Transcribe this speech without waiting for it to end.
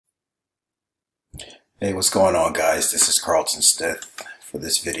Hey, what's going on, guys? This is Carlton Stith. For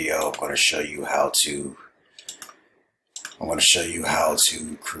this video, I'm going to show you how to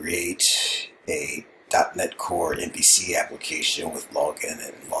create a .NET Core MVC application with login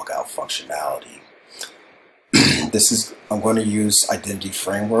and logout functionality. I'm going to use Identity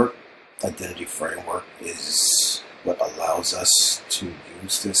Framework. Identity Framework is what allows us to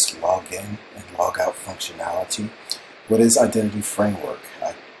use this login and logout functionality. What is Identity Framework?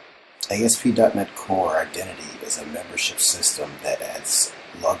 ASP.NET Core Identity is a membership system that adds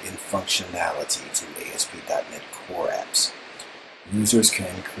login functionality to ASP.NET Core apps. Users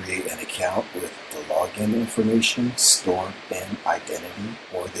can create an account with the login information stored in Identity,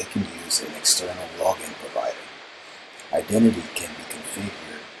 or they can use an external login provider. Identity can be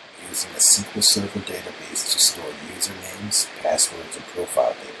configured using a SQL Server database to store usernames, passwords, and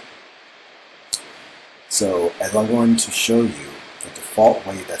profile data. So, as I'm going to show you, the default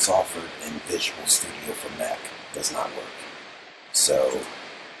way that's offered in Visual Studio for Mac does not work. So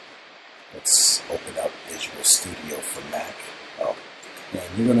let's open up Visual Studio for Mac. And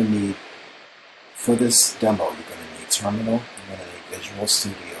you're going to need, for this demo, you're going to need Terminal, you're going to need Visual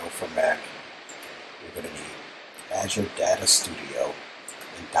Studio for Mac, you're going to need Azure Data Studio,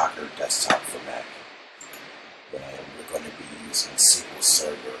 and Docker Desktop for Mac. And we're going to be using SQL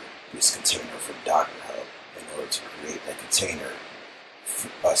Server, this container for Docker Hub, in order to create a container,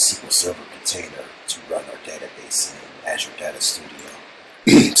 a SQL Server container to run our database in Azure Data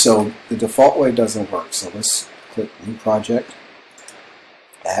Studio. So the default way doesn't work. So let's click New Project,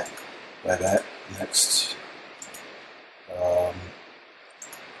 App, Web App, Next.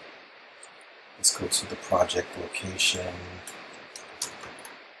 Let's go to the project location,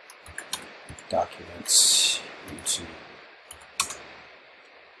 Documents, YouTube.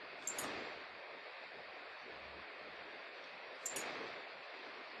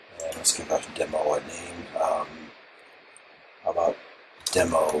 Let's give our demo a name. How about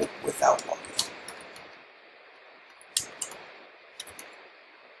Demo Without Login?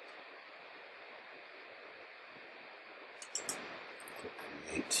 Click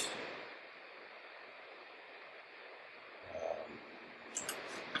Create.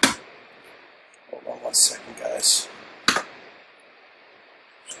 Hold on one second, guys.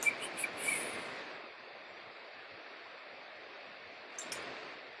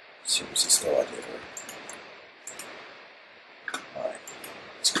 Seems as though I did it. Alright,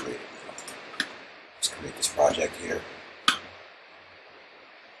 let's create it now. Let's create this project here.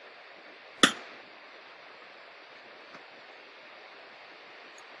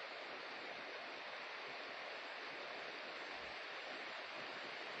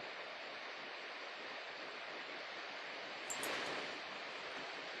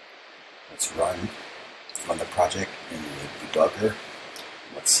 Let's run the project in the debugger.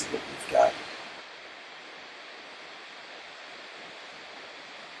 Let's see what we've got.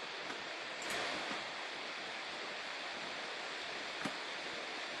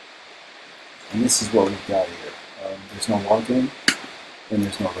 And this is what we've got here. There's no login and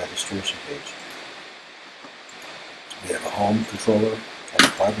there's no registration page. We have a home controller and a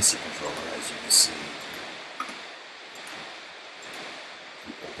privacy controller, as you can see.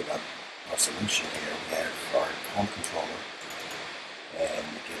 We open up our solution here. We have our home controller. And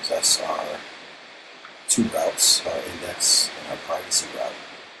it gives us our two routes, our index and our privacy route.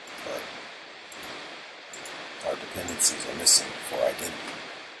 But our dependencies are missing for identity.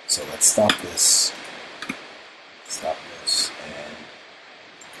 So let's stop this. And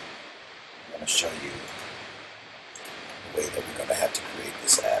I'm going to show you the way that we're going to have to create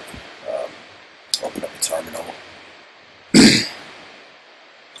this app. Open up a terminal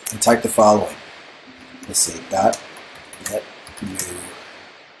and type the following. Let's see, .NET New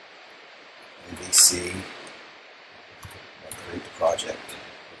MVC. I'm going to create the project.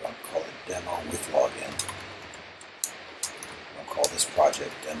 We're going to call it Demo with Login. I'm going to call this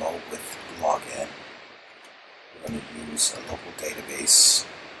project Demo with Login. We're going to use a local database.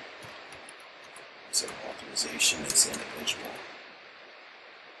 So authorization is individual.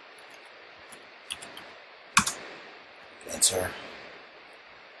 Enter.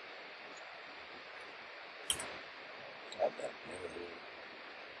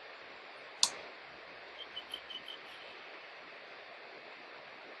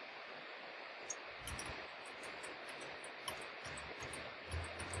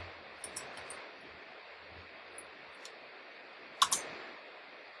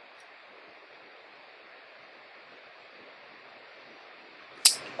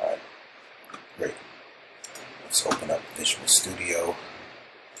 Alright, great. Let's open up Visual Studio.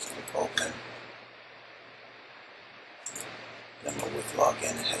 Let's click Open. Demo with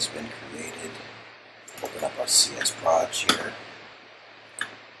Login has been created. Open up our CS proj here.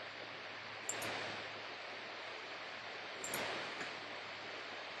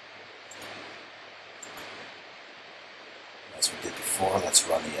 As we did before, let's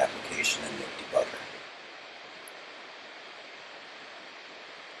run the application in the debugger.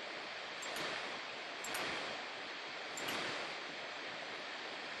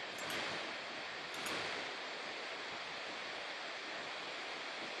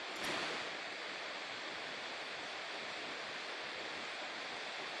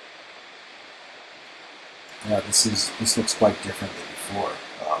 Now this looks quite different than before.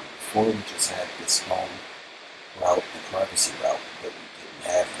 Before we just had this home route and privacy route, but we didn't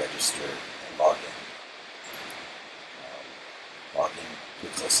have register and login. Login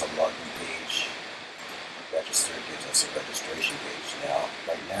gives us a login page. Register gives us a registration page. Now,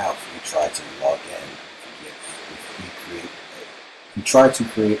 right now, if we try to log in, if we try to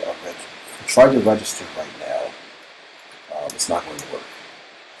register right now, it's not going to work.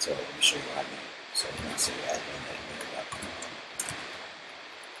 So let me show you what I mean. So I'm going to say admin@mail.com.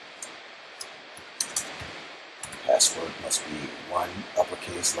 Password must be one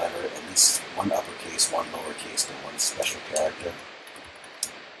uppercase letter, at least one uppercase, one lowercase, and one special character.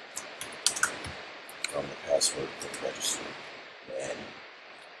 From the password, click register, and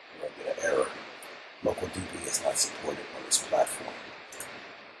we're going to get an error. Local DB is not supported on this platform.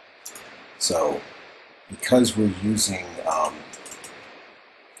 So, because we're using,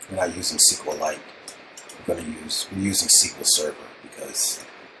 we're not using SQLite, we're using SQL Server because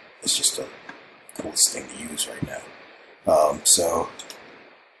it's just the coolest thing to use right now. So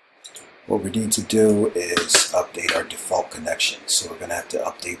what we need to do is update our default connection. So we're going to have to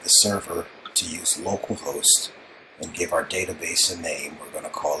update the server to use localhost and give our database a name. We're going to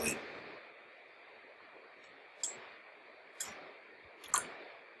call it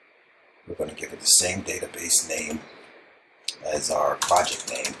give it the same database name as our project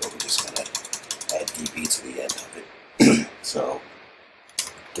name, but we're just going to add DB to the end of it. So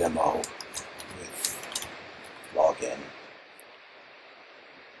demo with login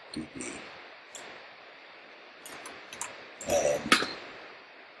DB, and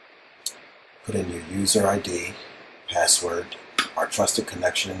put in your user ID, password. Our trusted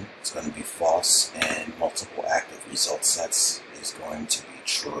connection is going to be false, and multiple active result sets is going to be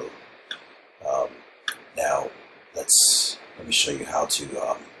true. Now let me show you how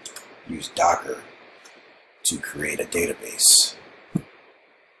to use Docker to create a database.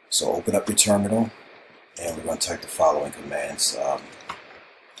 So open up your terminal, and we're going to type the following commands: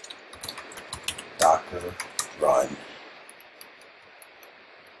 Docker run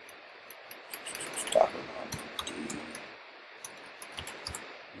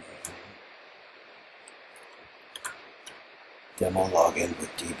demo login with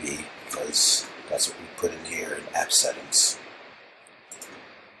DB, because that's what we put in here in app settings.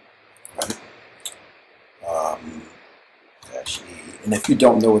 Right? And if you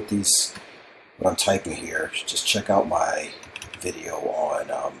don't know what I'm typing here, just check out my video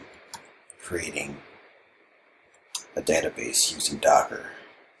on creating a database using Docker.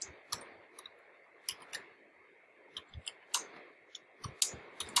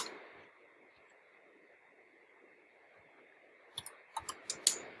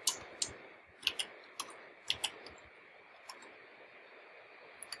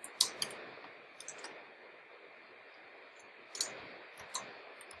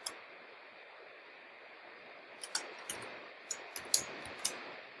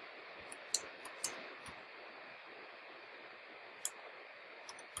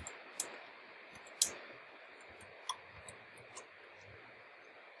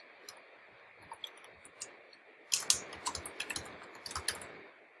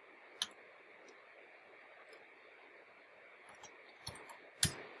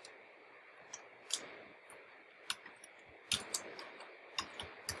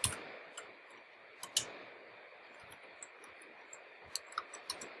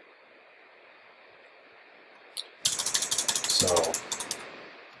 So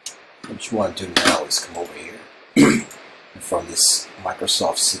what you want to do now is come over here and from this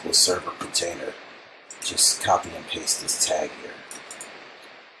Microsoft SQL Server container, just copy and paste this tag here.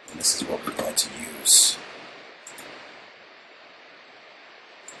 And this is what we're going to use.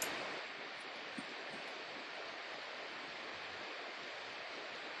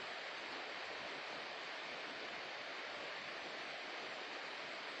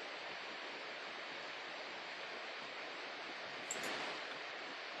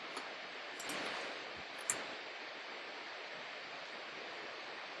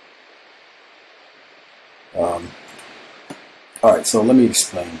 Alright, so let me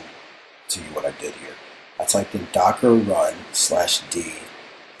explain to you what I did here. I typed in docker run/d.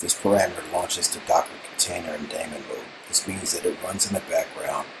 This parameter launches the Docker container in daemon mode. This means that it runs in the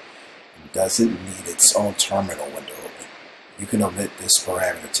background and doesn't need its own terminal window open. You can omit this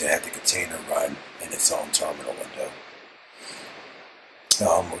parameter to have the container run in its own terminal window.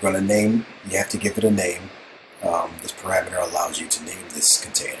 We're going to name, you have to give it a name. This parameter allows you to name this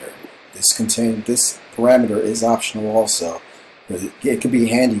container. This parameter is optional also, but it can be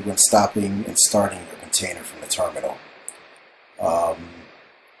handy when stopping and starting your container from the terminal.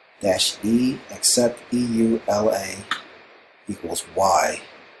 -E except EULA equals Y.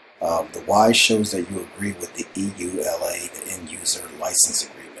 The Y shows that you agree with the EULA, the end user license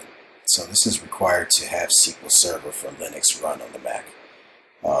agreement. So this is required to have SQL Server for Linux run on the Mac.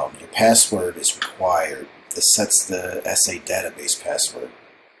 Your password is required. This sets the SA database password.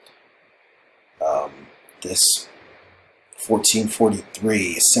 This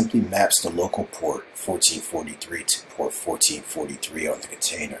 1443 simply maps the local port 1443 to port 1443 on the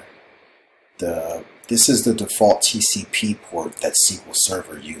container. This is the default TCP port that SQL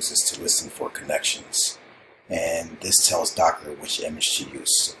Server uses to listen for connections. And this tells Docker which image to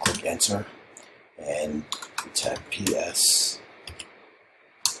use. So click enter and type PS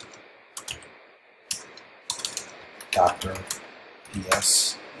Docker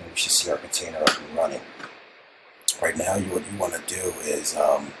PS, and we should see our container up and running. Right now, what you want to do is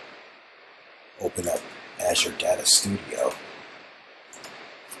open up Azure Data Studio,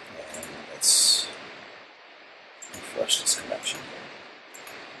 and let's refresh this connection here.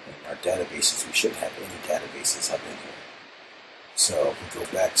 In our databases, we shouldn't have any databases up in here. So if we go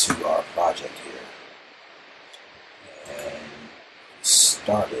back to our project here and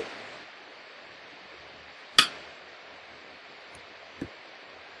start it.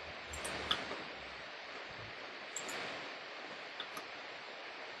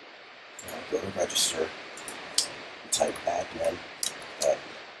 Go to register, type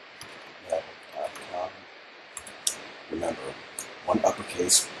admin@net.com. Remember, one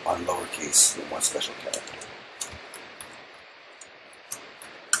uppercase, one lowercase, and one special character.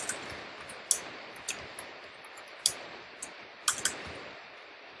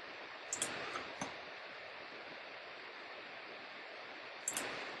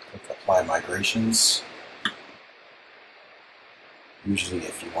 Click Apply Migrations. Usually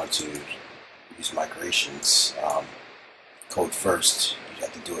if you want to use migrations code first, you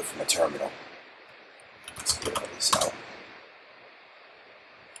have to do it from a terminal. Let's get all this out.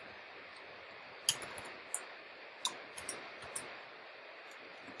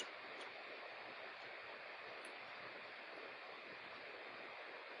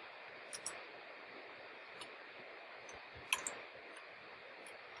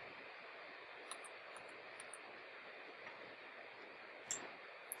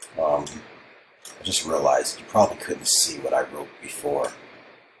 I just realized you probably couldn't see what I wrote before,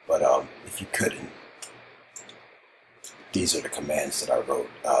 but if you couldn't, these are the commands that I wrote.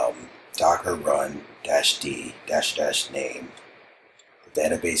 Docker run -d --name, the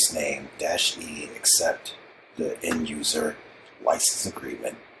database name -e accept the end user license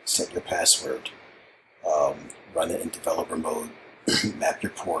agreement, set your password, run it in developer mode, map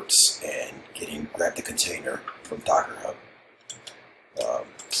your ports, and grab the container from Docker Hub.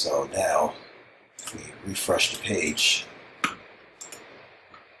 So now, if we refresh the page,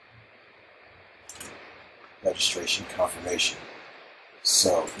 registration confirmation.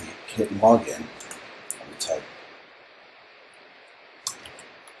 So if we hit login, and we type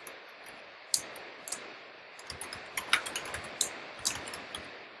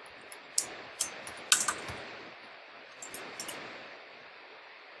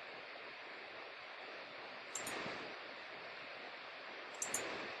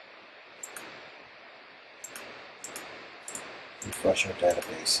refresh our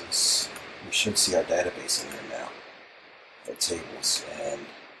databases. We should see our database in here now, our tables, and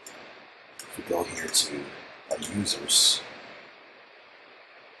if we go here to our users,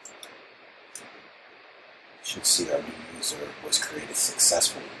 we should see our new user was created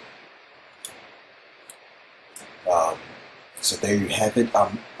successfully. So there you have it.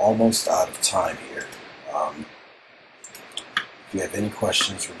 I'm almost out of time here. If you have any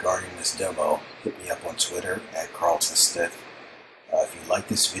questions regarding this demo, hit me up on Twitter @CarltonSmith. If you like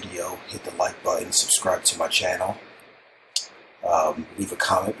this video, hit the like button, subscribe to my channel, leave a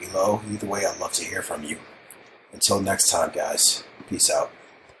comment below. Either way, I'd love to hear from you. Until next time, guys, peace out.